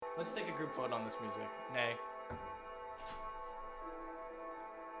Let's take a group vote on this music. Nay.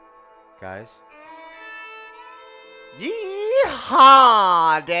 Guys.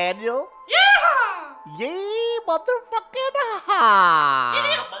 Yeehaw, Daniel. Yeah! Yee, motherfucking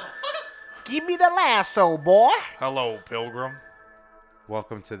ha. Give me the lasso, boy. Hello, Pilgrim.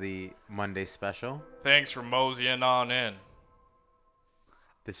 Welcome to the Monday special. Thanks for moseying on in.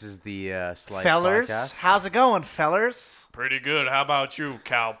 This is the Slice Fellers, podcast. how's it going, fellers? Pretty good. How about you,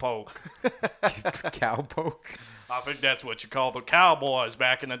 cowpoke? Cowpoke. I think that's what you call the cowboys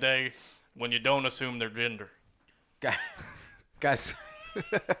back in the day when you don't assume their gender. Guys.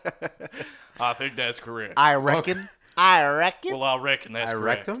 I think that's correct. I reckon. I reckon. Well, I reckon that's I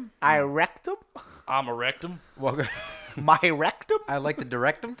correct. rectum. I rectum. I'm a rectum. Welcome. My rectum. I like to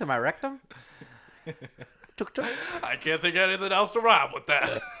direct them to my rectum. Tuk tuk. I can't think of anything else to rhyme with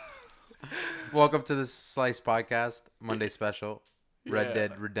that. Welcome to the Slice podcast Monday special. Red Yeah.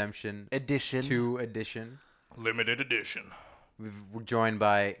 Dead Redemption Edition. 2 edition. Limited edition. We're joined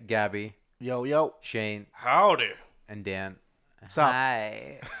by Gabby, Yo, yo. Shane, Howdy. and Dan. What's up?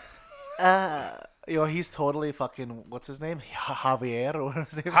 Hi. Yo, he's totally fucking. What's his name? Javier or whatever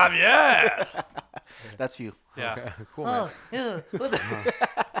his name is. Javier. That's you. Yeah. Cool, man. Yeah.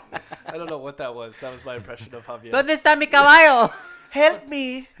 I don't know what that was. That was my impression of Javier. ¿Dónde está mi caballo? Help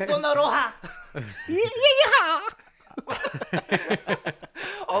me. Zona Roja.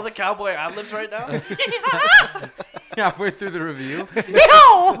 All the cowboy ad-libs right now? Halfway through the review.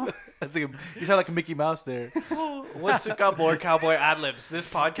 That's like you sound like a Mickey Mouse there. What's it got more cowboy ad-libs? This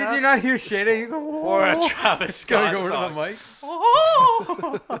podcast? Did you not hear Shane? You go, Or a Travis Scott going over song? to the mic.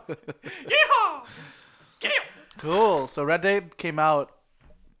 Yeehaw! Get him! Cool. So Red Dead came out,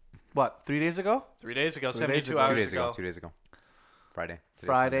 what, 3 days ago? 3 days ago, 3 days 72 ago. hours 2 days ago. ago. 2 days ago. Friday. Today's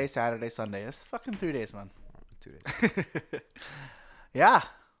Friday, Saturday, Sunday. It's fucking 3 days, man. Sunday. 2 days. Yeah.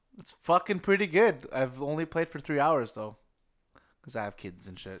 It's fucking pretty good. I've only played for 3 hours, though. Because I have kids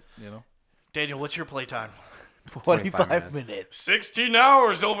and shit, you know? Daniel, what's your playtime? 25 minutes. minutes. 16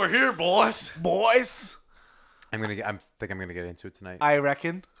 hours over here, boys. Boys! I think I'm gonna get into it tonight. I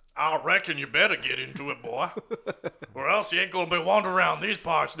reckon. I reckon you better get into it, boy. Or else you ain't gonna be wandering around these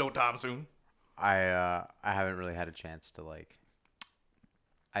parts no time soon. I haven't really had a chance to like.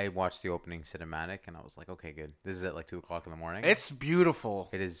 I watched the opening cinematic and I was like, okay, good. This is at like 2:00 in the morning. It's beautiful.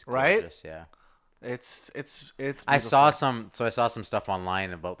 It is right? gorgeous, yeah. It's I saw beautiful. some stuff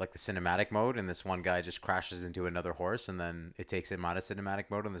online about like the cinematic mode, and this one guy just crashes into another horse, and then it takes him out of cinematic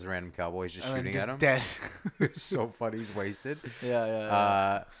mode, and this random cowboy is just And then shooting just at him. dead. It's so funny, he's wasted.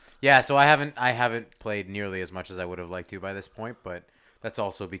 Yeah. Yeah. So I haven't played nearly as much as I would have liked to by this point, but that's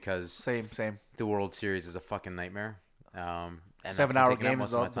also because Same. the World Series is a fucking nightmare. And that's 7 been hour taking up games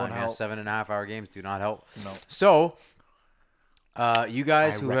most of my don't time. Yeah, help. 7.5 hour games do not help. No. So, you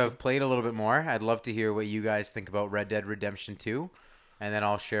guys I who reckon. have played a little bit more, I'd love to hear what you guys think about Red Dead Redemption 2, and then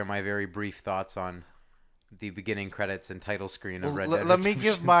I'll share my very brief thoughts on the beginning credits and title screen of Red Dead Let me Redemption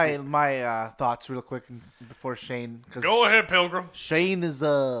give my thoughts real quick before Shane. 'Cause Go ahead, Pilgrim. Shane is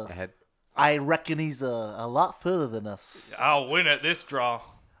ahead. I reckon he's a lot further than us. I'll win at this draw.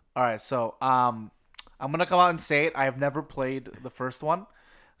 All right, so I'm gonna come out and say it. I've never played the first one,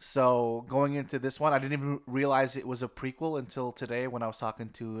 so going into this one, I didn't even realize it was a prequel until today when I was talking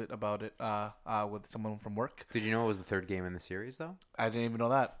to it about it with someone from work. Did you know it was the third game in the series, though? I didn't even know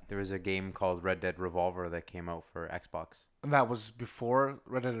that, There was a game called Red Dead Revolver that came out for Xbox. and that was before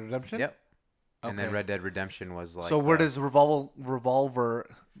Red Dead Redemption. Yep. And then Okay. Red Dead Redemption was like. So where does Revolver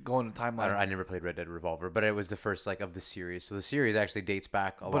go in the timeline? I never played Red Dead Revolver, but it was the first like of the series. So the series actually dates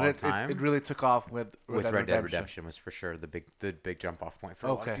back a but long it time. it really took off with Red Dead Redemption was for sure the big jump off point for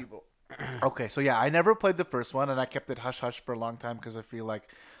a lot of Okay. people. Okay, so yeah, I never played the first one, and I kept it hush hush for a long time because I feel like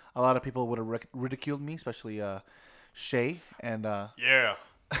a lot of people would have ridiculed me, especially Shay and Yeah.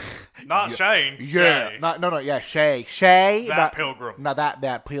 Not Shane. yeah, Shay. Shay, That not, Pilgrim. not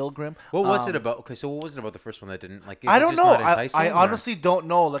that Pilgrim. What was it about? Okay, so what was it about the first one that didn't like? I was don't just know. not enticing, I or- honestly don't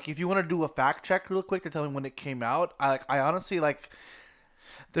know. Like, if you want to do a fact check real quick to tell me when it came out, I honestly like.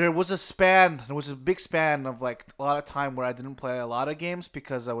 There was a big span of like a lot of time where I didn't play a lot of games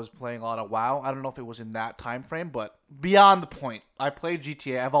because I was playing a lot of WoW. I don't know if it was in that time frame, but beyond the point. I played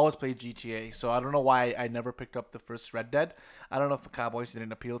GTA. I've always played GTA, so I don't know why I never picked up the first Red Dead. I don't know if the Cowboys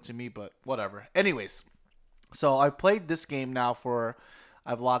didn't appeal to me, but whatever. Anyways, so I played this game now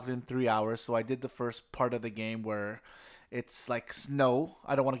I've logged in 3 hours, so I did the first part of the game where it's like snow.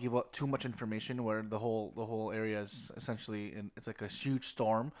 I don't want to give out too much information. Where the whole area is essentially it's like a huge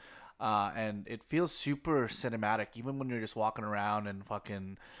storm, and it feels super cinematic. Even when you're just walking around and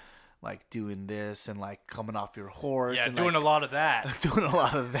fucking like doing this and like coming off your horse. Yeah, and, doing like, a lot of that. doing a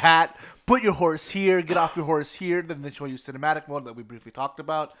lot of that. Put your horse here, get off your horse here, then they show you cinematic mode that we briefly talked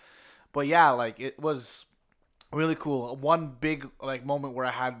about. But yeah, like it was really cool. One big like moment where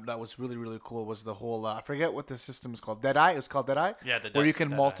I had that was really really cool was the whole I forget what the system is called. Deadeye. It was called Deadeye. Yeah, where you can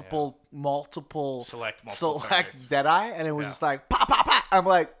Deadeye, multiple select targets. Deadeye, and it was just like pop pop pop. I'm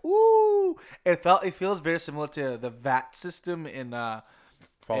like, ooh! It feels very similar to the VAT system in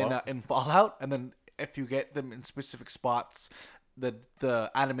Fallout? in Fallout, and then if you get them in specific spots,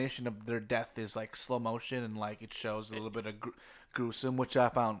 the animation of their death is like slow motion and like it shows a little bit of gruesome, which I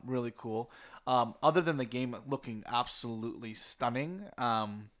found really cool. Other than the game looking absolutely stunning,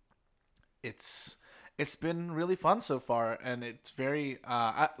 it's been really fun so far, and it's very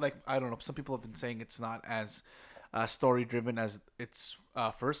I don't know. Some people have been saying it's not as story driven as its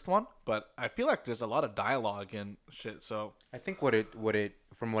first one, but I feel like there's a lot of dialogue and shit. So I think what it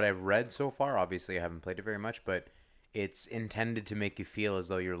from what I've read so far, obviously I haven't played it very much, but it's intended to make you feel as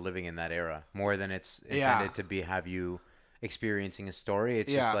though you're living in that era more than it's intended to have you experiencing a story.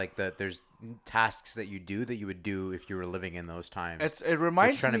 It's just like that. There's tasks that you do that you would do if you were living in those times. It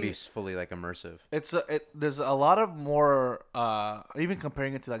reminds it's trying me, to be fully like immersive. There's a lot of more even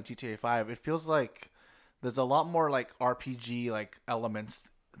comparing it to like GTA 5. It feels like there's a lot more like RPG like elements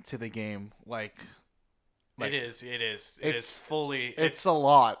to the game. Like it is fully. It's a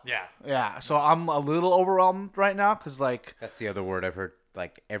lot. Yeah. Yeah. So I'm a little overwhelmed right now because like That's the other word I've heard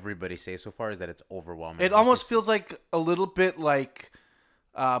like everybody say so far is that it's overwhelming. it almost feels like a little bit like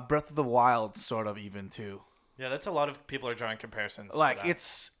Breath of the Wild sort of even too. Yeah, that's a lot of people are drawing comparisons. Like to that.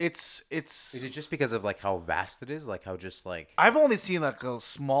 it's Is it just because of like how vast it is? Like how just like I've only seen like a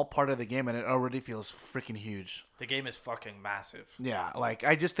small part of the game and it already feels freaking huge. The game is fucking massive. Yeah, like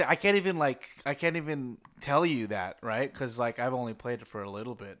I can't even tell you that, right? Cuz like I've only played it for a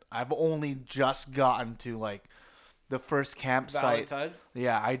little bit. I've only just gotten to like the first campsite. Valentine?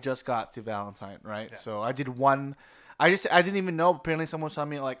 Yeah, I just got to Valentine, right? Yeah. So I did one I didn't even know, apparently someone saw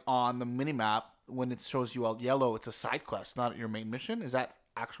me like on the mini map when it shows you all yellow, it's a side quest, not your main mission. Is that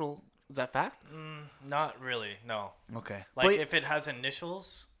fact? Not really, no. Okay. Like if it has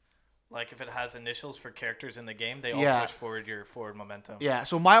initials for characters in the game, they all push forward your forward momentum. Yeah.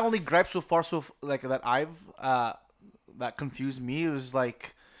 So my only gripe so far, like that I've that confused me was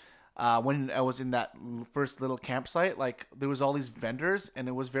like when I was in that first little campsite, like there was all these vendors, and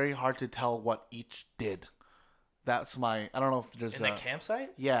it was very hard to tell what each did. That's I don't know if there's in the campsite.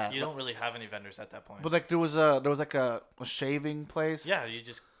 Yeah. You don't really have any vendors at that point. But like there was like a shaving place. Yeah, you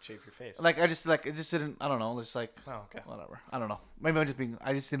just shave your face. Like it just didn't. I don't know. It's like okay. Whatever. I don't know. Maybe I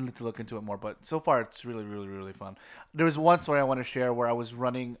just didn't need to look into it more. But so far, it's really, really, really fun. There was one story I want to share where I was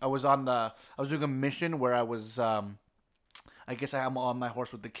doing a mission where I was, I guess I am on my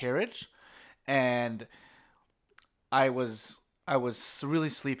horse with the carriage, and I was really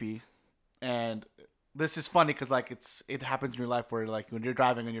sleepy, and this is funny because like it happens in your life where like when you're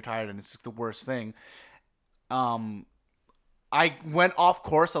driving and you're tired and it's just the worst thing. I went off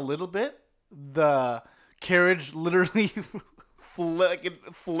course a little bit. The carriage literally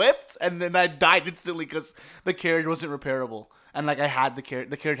flipped, and then I died instantly because the carriage wasn't repairable, and like I had the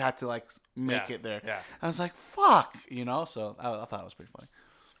carriage had to like make it there. Yeah. I was like, "Fuck," So I thought it was pretty funny.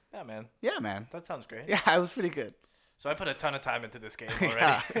 Yeah, man. Yeah, man. That sounds great. Yeah, it was pretty good. So I put a ton of time into this game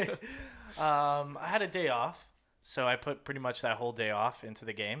already. I had a day off, so I put pretty much that whole day off into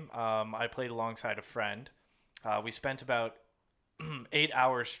the game. I played alongside a friend. We spent about 8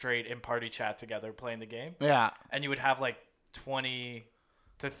 hours straight in party chat together playing the game. Yeah. And you would have like 20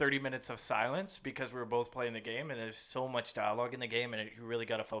 to 30 minutes of silence because we were both playing the game, and there's so much dialogue in the game, and you really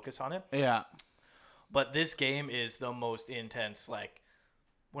got to focus on it. Yeah. But this game is the most intense. Like,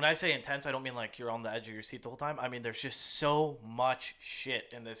 when I say intense, I don't mean like you're on the edge of your seat the whole time. I mean, there's just so much shit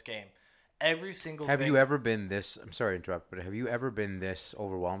in this game. Every single thing. Have you ever been this? I'm sorry to interrupt, but have you ever been this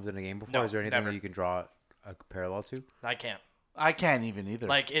overwhelmed in a game before? No, Is there anything never. that you can draw a parallel to? I can't. I can't even either.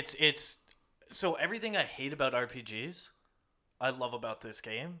 Like, it's so everything I hate about RPGs, I love about this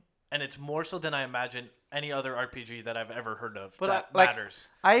game. And it's more so than I imagine any other RPG that I've ever heard of that matters.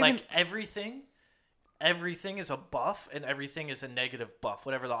 Everything is a buff, and everything is a negative buff.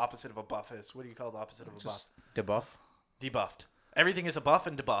 Whatever the opposite of a buff is. What do you call the opposite of a buff? Debuff? Debuffed. Everything is a buff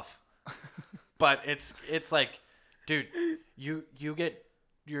and debuff. But it's like, dude, you get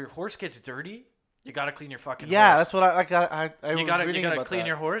your horse gets dirty. You gotta clean your fucking horse. That's what I You gotta clean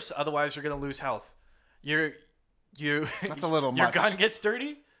your horse, otherwise you're gonna lose health. That's a little your much. gun gets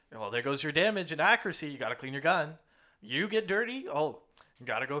dirty. Well, there goes your damage and accuracy. You gotta clean your gun. You get dirty. Oh, you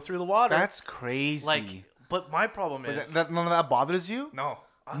gotta go through the water. That's crazy. Like, but my problem is none of that bothers you? no.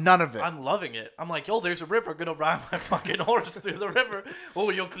 None of it. I'm loving it. I'm like, yo, there's a river. I'm gonna ride my fucking horse through the river. Oh,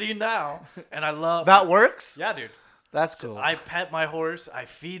 you'll clean now. And I love That works? Yeah, dude. That's cool. I pet my horse. I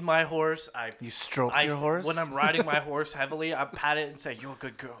feed my horse. You stroke your horse? When I'm riding my horse heavily, I pat it and say, "You're a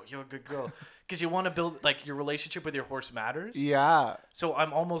good girl. You're a good girl." Because you want to build like your relationship with your horse matters. Yeah. So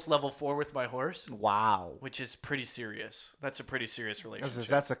I'm almost level 4 with my horse, Wow. which is pretty serious. That's a pretty serious relationship.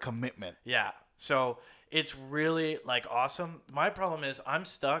 That's a commitment. Yeah. So it's really like awesome. My problem is I'm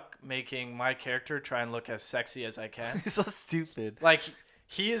stuck making my character try and look as sexy as I can. It's so stupid. Like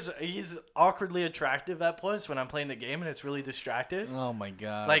he's awkwardly attractive at points when I'm playing the game and it's really distracted. Oh my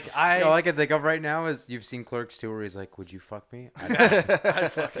god. Like You know, all I can think of right now is you've seen Clerks 2 where he's like, "Would you fuck me?"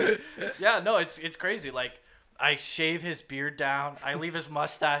 yeah, no, it's crazy. Like I shave his beard down. I leave his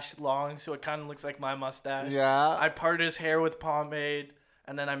mustache long so it kind of looks like my mustache. Yeah. I part his hair with pomade.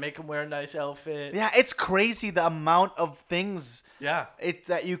 And then I make him wear a nice outfit. Yeah, it's crazy the amount of things Yeah.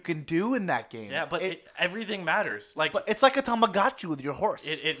 that you can do in that game. Yeah, but everything matters. Like, but it's like a Tamagotchi with your horse.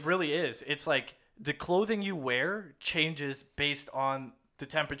 it really is. It's like the clothing you wear changes based on the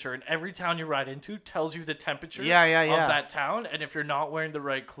temperature, and every town you ride into tells you the temperature Yeah. of that town. And if you're not wearing the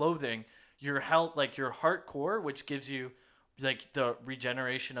right clothing, your health, like your heart core, which gives you like the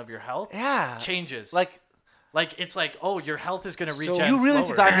regeneration of your health, Yeah. changes. Like it's like, oh, your health is gonna regen. you really need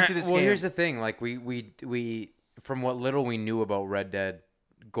to slower. dive into this Well, game. here's the thing. Like we from what little we knew about Red Dead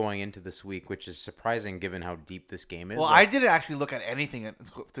going into this week, which is surprising given how deep this game is. Well, I like, didn't actually look at anything.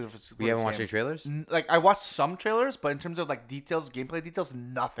 we haven't watched any trailers. Like I watched some trailers, but in terms of like details, gameplay details,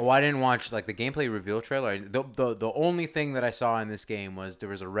 nothing. Well, I didn't watch like the gameplay reveal trailer. The only thing that I saw in this game was there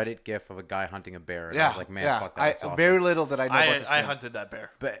was a Reddit gif of a guy hunting a bear. And I was like, man, fuck that. That's awesome. Very little that I know about this I game. hunted that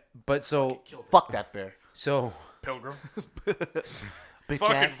bear. But so Fuck that bear. Pilgrim. Bitch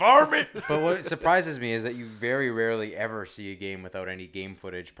Fucking ass. varmint. But what surprises me is that you very rarely ever see a game without any game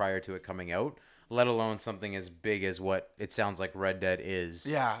footage prior to it coming out, let alone something as big as what it sounds like Red Dead is.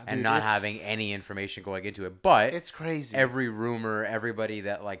 Yeah, and dude, not it's- having any information going into it. But It's crazy. every rumor, everybody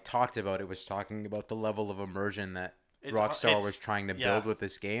that like talked about it was talking about the level of immersion that Rockstar was trying to build with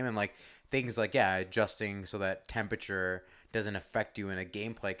this game, and like things like adjusting so that temperature doesn't affect you in a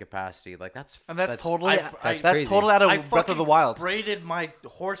gameplay capacity. Like that's totally that's that's crazy. totally out of I Breath of the fucking Wild. braided my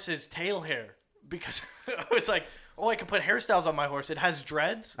horse's tail hair because I was like, oh, I can put hairstyles on my horse. It has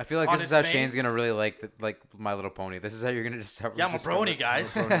dreads. I feel like on this is its how mane. Shane's gonna really like My Little Pony. This is how you're gonna just Yeah, I'm a brony,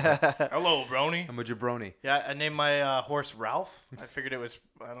 guys. Hello, brony. I'm a jabroni. Yeah, I named my horse Ralph. I figured it was,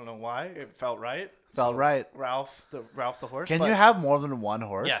 I don't know why, it felt right. Felt right. Ralph the horse. Can but you have more than one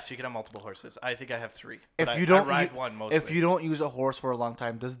horse? Yes, you can have multiple horses. I think I have 3. If but you I don't ride u- one mostly. If you don't use a horse for a long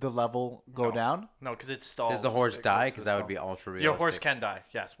time, does the level go down? No, because it's stalled. Does the horse It die? goes to Because the that would stall. be ultra realistic. Your horse can die.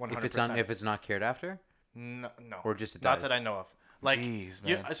 Yes, 100%. if it's not cared after. No. Or just it not dies. that I know of. Like, Jeez,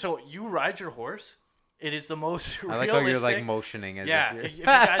 you, man. so you ride your horse. It is the most I like realistic. how you're like motioning as Yeah, if if you're... you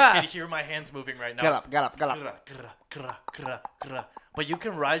guys can hear my hands moving right now. Get up, it's get up. But you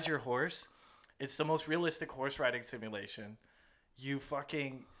can ride your horse. It's the most realistic horse riding simulation.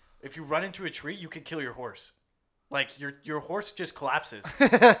 If you run into a tree, you can kill your horse. Like your horse just collapses.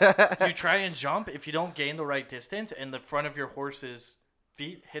 You try and jump. If you don't gain the right distance and the front of your horse's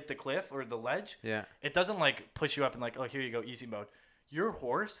feet hit the cliff or the ledge, Yeah. it doesn't like push you up and like, oh, here you go, easy mode. Your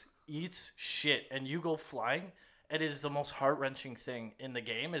horse eats shit and you go flying. It is the most heart-wrenching thing in the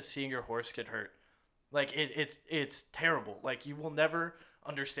game is seeing your horse get hurt. Like it's terrible. Like you will never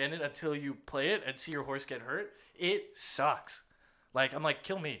understand it until you play it and see your horse get hurt. It sucks. Like I'm like,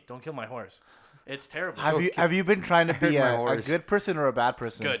 kill me, don't kill my horse. It's terrible. Have you been trying to be my a horse. good person or a bad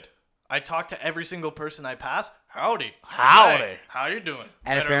person? Good. I talk to every single person I pass. Howdy. Howdy. Hey, how you doing?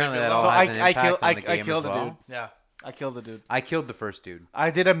 And Better apparently live that your all So life. has an I impact killed- on the I game killed as a well. dude. Yeah. I killed the dude. I killed the first dude.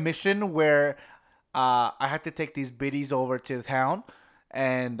 I did a mission where I had to take these biddies over to the town,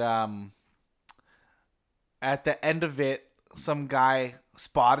 and at the end of it, some guy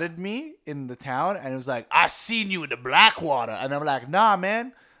spotted me in the town, and it was like, "I seen you in the Blackwater," and I'm like, "Nah,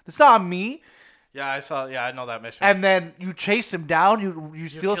 man, that's not me." Yeah, I know that mission. And then you chase him down, you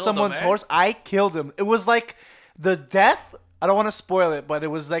steal killed someone's him, eh? horse. I killed him. It was like the death. I don't want to spoil it, but it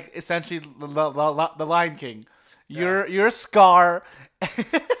was like essentially the Lion King. You're Scar.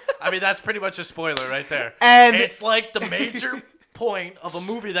 I mean, that's pretty much a spoiler right there. And- it's like the major point of a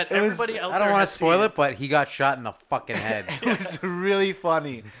movie that was- everybody out I there don't want has to spoil seen. it, but he got shot in the fucking head. It was really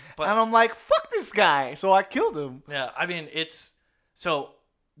funny. But- and I'm like, fuck this guy. So I killed him. Yeah, I mean,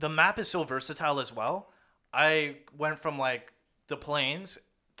 the map is so versatile as well. I went from like the plains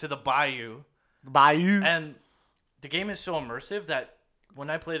to the bayou, Bayou. and the game is so immersive that when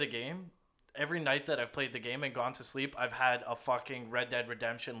I play the game, every night that I've played the game and gone to sleep, I've had a fucking Red Dead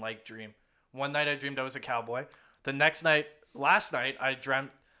Redemption like dream. One night I dreamed I was a cowboy. The next night, last night, I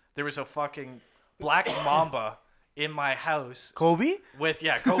dreamt there was a fucking black mamba in my house Kobe? with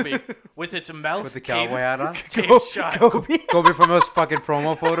Kobe with its mouth With the cowboy hat on? taped shut. Kobe? Kobe from those fucking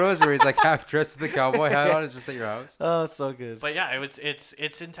promo photos where he's like half dressed with the cowboy hat on. It's just at your house. Oh, so good. But yeah,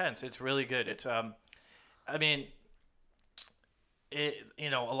 it's intense. It's really good. It's I mean,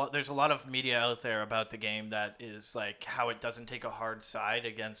 there's a lot of media out there about the game that is like how it doesn't take a hard side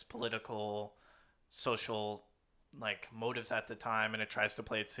against political, social, like motives at the time, and it tries to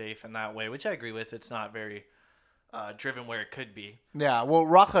play it safe in that way, which I agree with. It's not very driven where it could be. Yeah, well,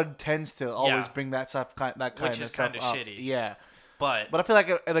 Rockstar tends to always Yeah. bring that stuff, which is stuff kinda up. shitty. Yeah, But but I feel like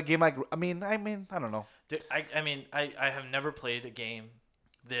in a game like, I mean, I don't know. I have never played a game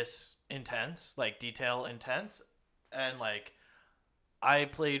this intense, like detail intense, and like I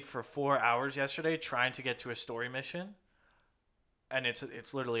played for 4 hours yesterday trying to get to a story mission, and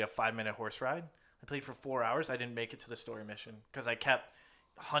it's literally a 5-minute horse ride. I played for 4 hours. I didn't make it to the story mission because I kept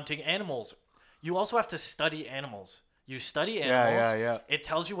hunting animals. You also have to study animals. You study animals. Yeah. It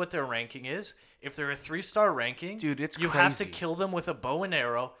tells you what their ranking is. If they're a 3-star ranking, Dude, it's you have to crazy. kill them with a bow and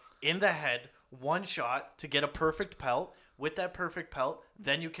arrow in the head, one shot to get a perfect pelt. With that perfect pelt,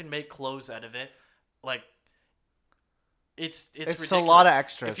 then you can make clothes out of it. Like it's ridiculous. a lot of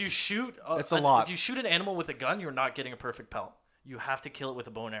extras. If you shoot, It's a lot. If you shoot an animal with a gun, you're not getting a perfect pelt. You have to kill it with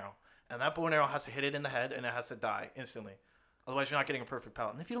a bow and arrow, and that bow and arrow has to hit it in the head, and it has to die instantly. Otherwise, you're not getting a perfect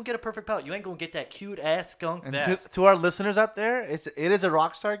pelt. And if you don't get a perfect pelt, you ain't gonna get that cute ass skunk And vest. to our listeners out there, it is a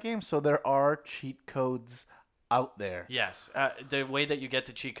Rockstar game, so there are cheat codes out there. Yes, the way that you get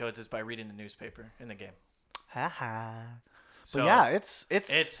the cheat codes is by reading the newspaper in the game. Haha. So But yeah,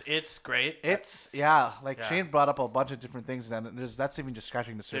 it's great. like Yeah. Shane brought up a bunch of different things, and that's even just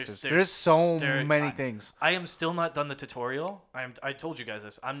scratching the surface. There's There's so there- many things. I am still not done the tutorial. I told you guys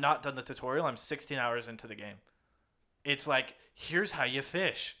this. I'm not done the tutorial. I'm 16 hours into the game. It's like, here's how you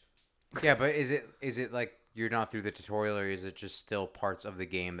fish. Yeah, but is it like you're not through the tutorial, or is it just still parts of the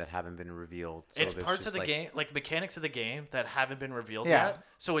game that haven't been revealed? So It's there's parts of just, the like, game, like mechanics of the game that haven't been revealed Yeah. yet.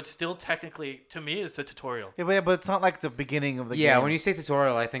 So it's still technically, to me, is the tutorial. Yeah, but it's not like the beginning of the game. Yeah, when you say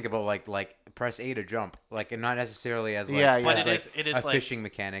tutorial, I think about like press A to jump, like, and not necessarily as like, Yeah, But yeah. it is a like fishing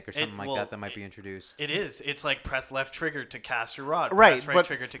mechanic or something like well, that might be introduced. It is. It's like press left trigger to cast your rod. Right, Press right but-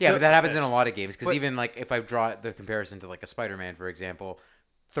 trigger to Yeah, catch but that the happens fish. in a lot of games. Because But- even like if I draw the comparison to like a Spider-Man, for example,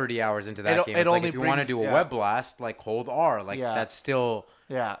 30 hours into that It- game, it it's like only if you want to brings- do a yeah. web blast, like hold R, like Yeah. that's still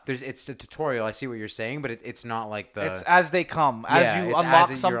Yeah. it's the tutorial. I see what you're saying, but it's not like the It's as they come. As Yeah, you it's unlock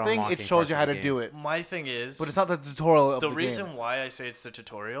you're something, it unlocking shows parts you of how the to do game. it. My thing is, But it's not the tutorial of the the reason game. why I say it's the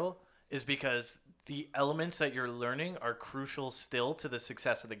tutorial is because the elements that you're learning are crucial still to the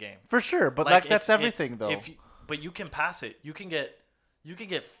success of the game. For sure, but like that's it's- everything it's- though. But you can pass it. You can get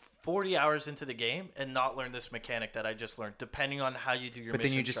 40 hours into the game and not learn this mechanic that I just learned, depending on how you do your. But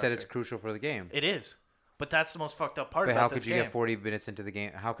then you mission just said it's structure. crucial for the game. It is, but that's the most fucked up part But about how this could you game. get 40 minutes into the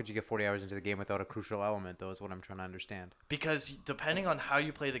game? How could you get 40 hours into the game without a crucial element, though, is what I'm trying to understand. Because depending on how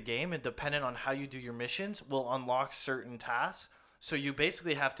you play the game and depending on how you do your missions will unlock certain tasks. So you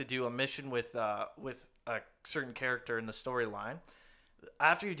basically have to do a mission with a certain character in the storyline.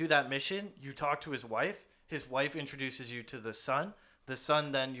 After you do that mission, you talk to his wife. His wife introduces you to the son. The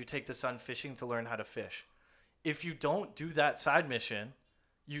son, then you take the son fishing to learn how to fish. If you don't do that side mission,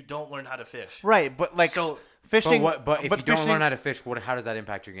 you don't learn how to fish. Right, but like So- fishing. But if you don't fishing- learn how to fish, how does that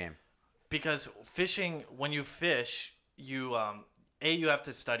impact your game? Because fishing, when you fish, you you have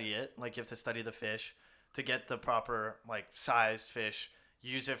to study it. Like you have to study the fish to get the proper like sized fish.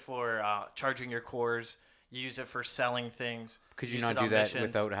 You use it for charging your cores. You use it for selling things. Could you use not it do on that missions.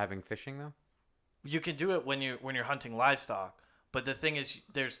 without having fishing, though? You can do it when you're hunting livestock. But the thing is,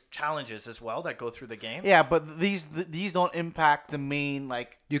 there's challenges as well that go through the game. Yeah, but these don't impact the main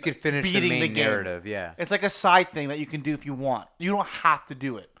like. You could finish the Beating main the game. narrative, yeah. It's like a side thing that you can do if you want. You don't have to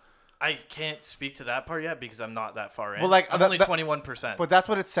do it. I can't speak to that part yet because I'm not that far in. Well, like, I'm that- only that- 21%. But that's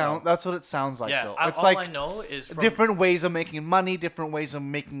what it sounds. That's what it sounds like. yeah, though. I, It's all like I know is from, different ways of making money, different ways of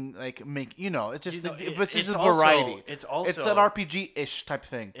making you know. It's just You know, it's just it's a also- variety. it's an also- RPG-ish type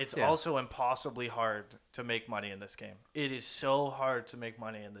thing. It's Yeah. also impossibly hard to make money in this game. It is so hard to make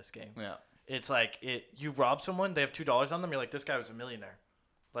money in this game. Yeah. It's like you rob someone, they have $2 on them, you're like, this guy was a millionaire.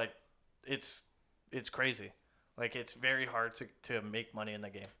 Like it's crazy. Like it's very hard to make money in the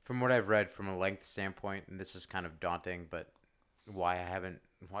game. From what I've read from a length standpoint, and this is kind of daunting, but why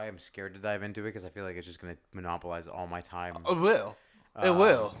I'm scared to dive into it, because I feel like it's just going to monopolize all my time. It will. It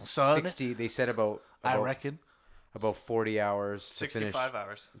will, son. 60, they said about I reckon. about 40 hours to finish 65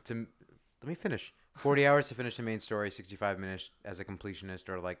 hours. to let me finish. 40 hours to finish the main story, 65 minutes as a completionist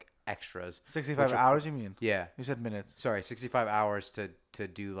or like extras. 65 hours, you mean? Yeah. You said minutes. Sorry, 65 hours to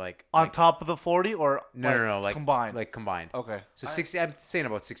do like On top of the 40 or no, like combined? Like combined. Okay. So 60 I'm saying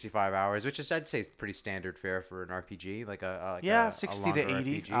about 65 hours, which is I'd say pretty standard fare for an RPG, like a 60 to longer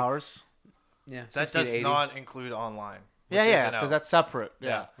 80 RPG. hours. Yeah. That 60 to does 80. not include online. Yeah, because because that's separate.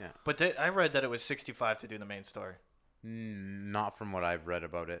 Yeah. Yeah. But I read that it was 65 to do the main story. Not from what I've read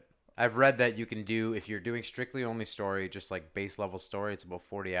about it. I've read that you can do, if you're doing strictly only story, just like base level story, it's about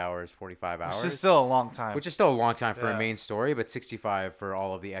 40 hours, 45 hours. Which is still a long time. Which is still a long time for Yeah. a main story, but 65 for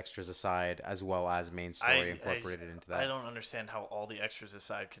all of the extras aside, as well as main story incorporated into that. I don't understand how all the extras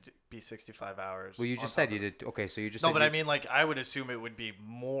aside could be 65 hours. Well, you just said you did. Okay, so you just No, said but you, I mean, like, I would assume it would be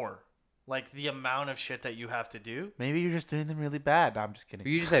more. Like, the amount of shit that you have to do. Maybe you're just doing them really bad. No, I'm just kidding.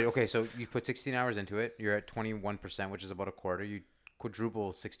 You just said, okay, so you put 16 hours into it. You're at 21%, which is about a quarter. You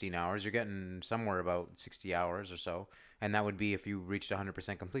quadruple 16 hours. You're getting somewhere about 60 hours or so. And that would be if you reached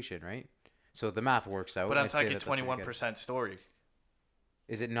 100% completion, right? So the math works out. But I'm I'd say talking that's what you're getting. 21% story.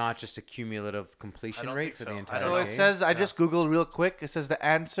 Is it not just a cumulative completion don't rate think for so. the I entire don't So know. it game? says, I just Googled real quick. It says the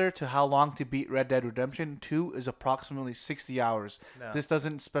answer to how long to beat Red Dead Redemption 2 is approximately 60 hours. No. This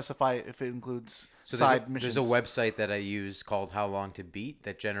doesn't specify if it includes So side missions. there's a website that I use called How Long to Beat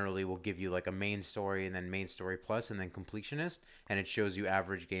that generally will give you like a main story and then main story plus and then completionist, and it shows you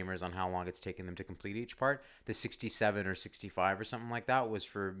average gamers on how long it's taken them to complete each part. The 67 or 65 or something like that was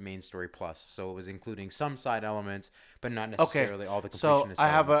for main story plus, so it was including some side elements, but not necessarily all the completionist So I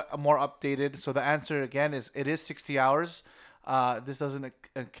have elements. a more updated. So the answer again is it is 60 hours. This doesn't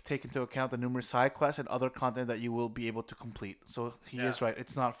take into account the numerous side quests and other content that you will be able to complete. So he Yeah. is right.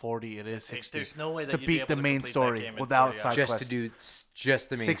 It's not 40. It is 60. There's no way that to you'd be beat able the to main complete that story game in without 40 side hours. just quests. to do just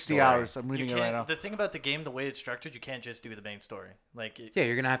the main 60 story. hours. I'm You reading it can't, right now. the thing about the game, the way it's structured, you can't just do the main story. Like, Yeah,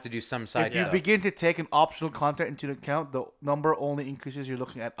 you're gonna have to do some side If you stuff. begin to take an optional content into account, the number only increases. You're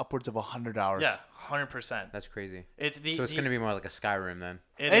looking at upwards of 100 hours. yeah, 100%. That's crazy. It's the So it's gonna be more like a Skyrim then.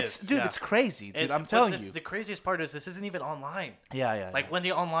 It's is, dude, yeah. it's crazy, dude. I'm But telling you. The craziest part is this isn't even online. Yeah. Like when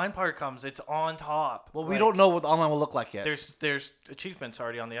the online part comes, it's on top. Well, we Like, don't know what the online will look like yet. There's achievements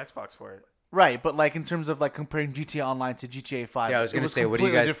already on the Xbox for it. Right, but like in terms of like comparing GTA Online to GTA 5. Yeah, I was it gonna say, what do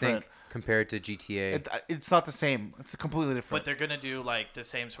you completely guys different. think compared to GTA? It's not the same. It's completely But different. they're gonna do like the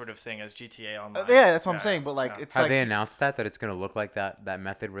same sort of thing as GTA Online. Yeah, that's what I'm saying. But like, yeah. it's Have like they announced that it's gonna look like that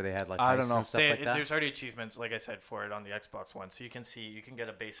method where they had like I don't heists know. and stuff like that? There's already achievements, like I said, for it on the Xbox One, so you can get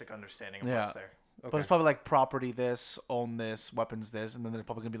a basic understanding of Yeah. what's there. But it's probably like property this, own this, weapons this, and then there's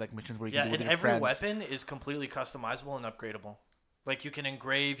probably gonna be like missions where you Yeah, can do and with your every friends. weapon is completely customizable and upgradable. Like you can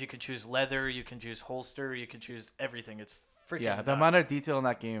engrave, you can choose leather, you can choose holster, you can choose everything. It's freaking Yeah, the nuts. amount of detail in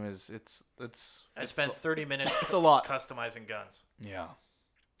that game is I spent 30 minutes it's a lot. customizing guns. Yeah,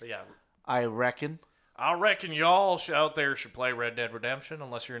 But yeah, I reckon. I reckon y'all out there should play Red Dead Redemption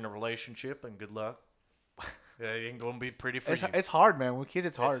unless you're in a relationship, and good luck. Yeah, it ain't gonna be pretty for you. It's hard, man. With kids,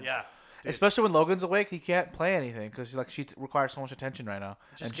 it's hard. Yeah. Dude, Especially when Logan's awake, he can't play anything because like she requires so much attention right now,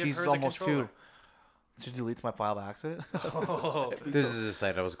 Just and give she's her the almost controller. 2. She deletes my file by accident. Oh, This is a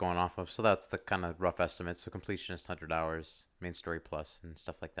site I was going off of, so that's the kind of rough estimate. So completionist 100 hours, main story plus, and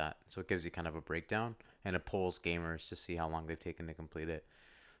stuff like that. So it gives you kind of a breakdown, and it polls gamers to see how long they've taken to complete it.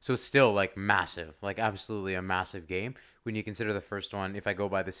 So it's still like massive, like absolutely a massive game. When you consider the first one, if I go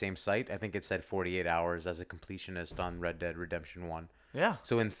by the same site, I think it said 48 hours as a completionist on Red Dead Redemption 1. Yeah.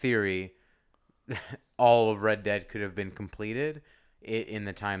 So in theory, all of Red Dead could have been completed in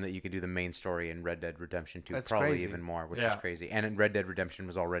the time that you could do the main story in Red Dead Redemption 2. That's Probably crazy. even more, which Yeah. is crazy. And Red Dead Redemption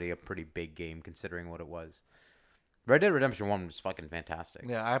was already a pretty big game considering what it was. Red Dead Redemption 1 was fucking fantastic.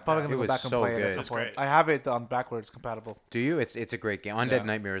 Yeah, I'm probably gonna It go was back and so play it good. at some It's point. great. I have it on backwards compatible. Do you? It's a great game. Undead Yeah.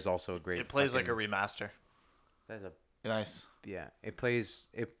 Nightmare is also a great. it plays like a fucking- remaster. That's a Nice. yeah. It plays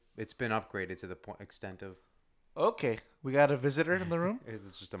it. It's been upgraded to the extent of Okay, we got a visitor in the room.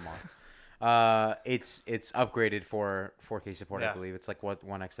 it's just a mod. It's upgraded for 4K support. I Yeah. believe it's like what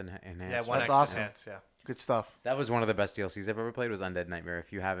 1x enhanced. Yeah, right? one That's X awesome. enhanced, yeah. Good stuff. That was one of the best DLCs I've ever played. Was Undead Nightmare.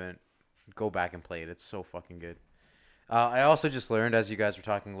 If you haven't, go back and play it. It's so fucking good. I also just learned, as you guys were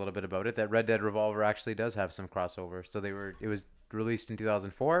talking a little bit about it, that Red Dead Revolver actually does have some crossover. So it was released in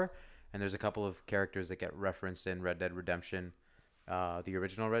 2004, and there's a couple of characters that get referenced in Red Dead Redemption, the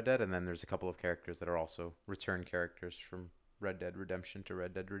original Red Dead, and then there's a couple of characters that are also return characters from Red Dead Redemption to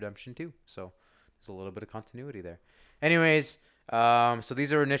Red Dead Redemption 2. So there's a little bit of continuity there. Anyways, so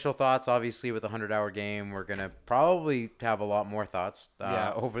these are initial thoughts. Obviously, with a 100-hour game, we're gonna probably have a lot more thoughts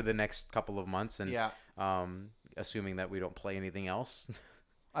over the next couple of months, and Yeah. assuming that we don't play anything else.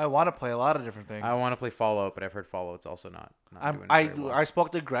 I want to play a lot of different things. I want to play Fallout, but I've heard Fallout's also not doing very well. I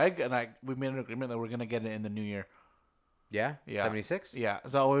spoke to Greg and we made an agreement that we're gonna get it in the new year. Yeah? Yeah. 76? Yeah,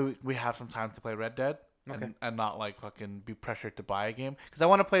 so we have some time to play Red Dead. Okay. And not like fucking be pressured to buy a game because I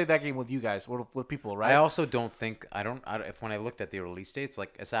want to play that game with you guys, with people, right? I also don't think if when I looked at the release dates,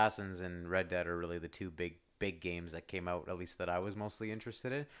 like Assassins and Red Dead are really the two big games that came out, at least that I was mostly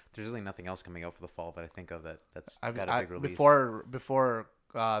interested in. There's really nothing else coming out for the fall that I think of that's got a big release. Before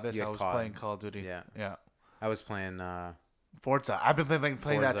this, Yeah, I was COD. playing Call of Duty. Yeah. I was playing Forza. I've been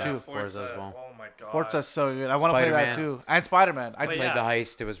playing that Forza. too. Forza as well. Oh my god. Forza's so good. I want to play that Spider-Man. too. And Spider-Man. I I played yeah. the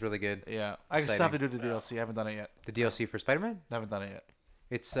Heist. It was really good. Yeah, I still have to do the DLC. I haven't done it yet. The DLC for Spider-Man? I haven't done it yet.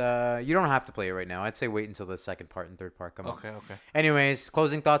 It's you don't have to play it right now. I'd say wait until the second part and third part come out. Okay. Anyways,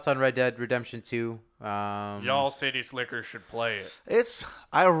 closing thoughts on Red Dead Redemption 2. Y'all City Slickers should play it. It's,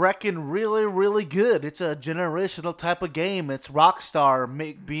 I reckon, really, really good. It's a generational type of game. It's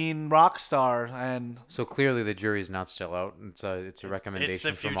Rockstar being Rockstar, and So clearly the jury's not still out. It's a recommendation It's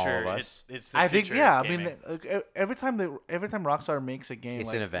the from future. all of us. It's the I think, future yeah. of I mean, gaming. every time Rockstar makes a game, It's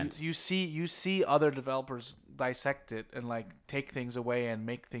like, an event. You see other developers dissect it and like take things away and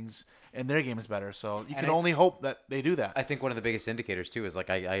make things in their games better. So you can only hope that they do that. I think one of the biggest indicators too is like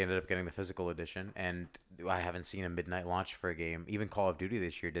I ended up getting the physical edition, and I haven't seen a midnight launch for a game. Even Call of Duty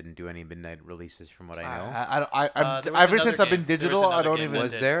this year didn't do any midnight releases, from what I know. There was Ever another since I've been game. There was digital, I another don't game even. that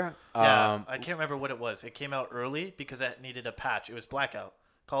Was did. there? Yeah, I can't remember what it was. It came out early because it needed a patch. It was Blackout.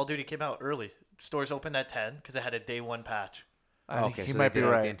 Call of Duty came out early. Stores opened at 10 because it had a day one patch. I think Okay, he so might they be did it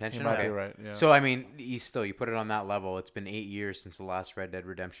with right. the intention? He might Okay. be right. Yeah. So I mean, you put it on that level. It's been 8 years since the last Red Dead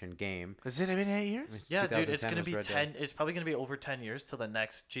Redemption game. Has it been 8 years? It's Yeah, dude, it's 2010 gonna was be Red 10. Dead. It's probably gonna be over 10 years till the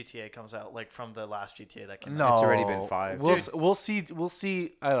next GTA comes out, like from the last GTA that came No, out. It's already been 5. We'll Dude. we'll see. We'll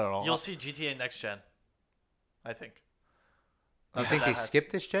see. I don't know. You'll see GTA next gen. I think. I think that they has-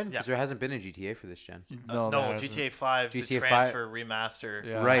 skipped this gen because Yeah. there hasn't been a GTA for this gen. No, no, there isn't. GTA 5, the GTA 5 transfer remaster.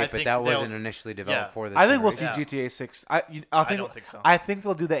 Yeah. Right, I but think that they'll- wasn't initially developed Yeah. for this. I think we'll see generation. Yeah. GTA 6. I don't think so. I think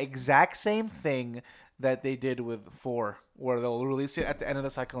they'll do the exact same thing that they did with 4, where they'll release it at the end of the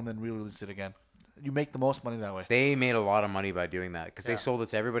cycle and then re-release it again. You make the most money that way. They made a lot of money by doing that because they Yeah. sold it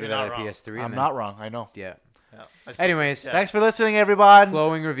to everybody You're that not had a wrong. PS3. I'm and not wrong. I know. Yeah. Yeah. I still- Anyways, yeah. Thanks for listening, everyone.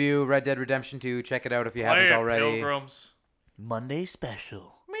 glowing review, Red Dead Redemption 2. Check it out if you Play haven't it, already. Pilgrims. Monday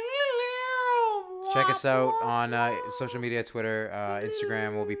special. Check us out on social media, Twitter,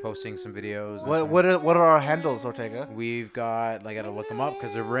 Instagram. We'll be posting some videos. and What some- what are our handles, Ortega? We've got, I gotta look them up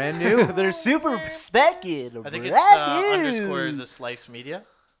because they're brand new. They're super speculative. I think it's underscore the Slice Media.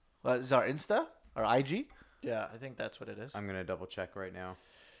 What is our Insta? Our IG? Yeah, I think that's what it is. I'm gonna double check right now.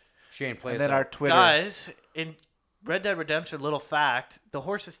 Shane, play And us then our out. Twitter. Guys, in Red Dead Redemption, little fact: the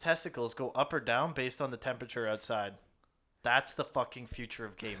horse's testicles go up or down based on the temperature outside. That's the fucking future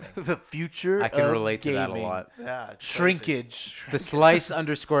of gaming. The future I can of relate to that a gaming. lot. Yeah, it's crazy. Shrinkage. The Slice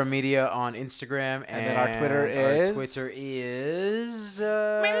underscore media on Instagram, and then our Twitter is? Our Twitter is.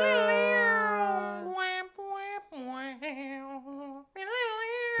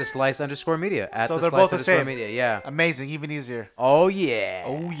 The Slice underscore media at So the they're Slice both the underscore same. media. Yeah. Amazing, even easier. Oh yeah.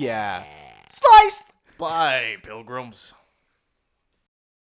 Oh yeah. Sliced. Bye, pilgrims.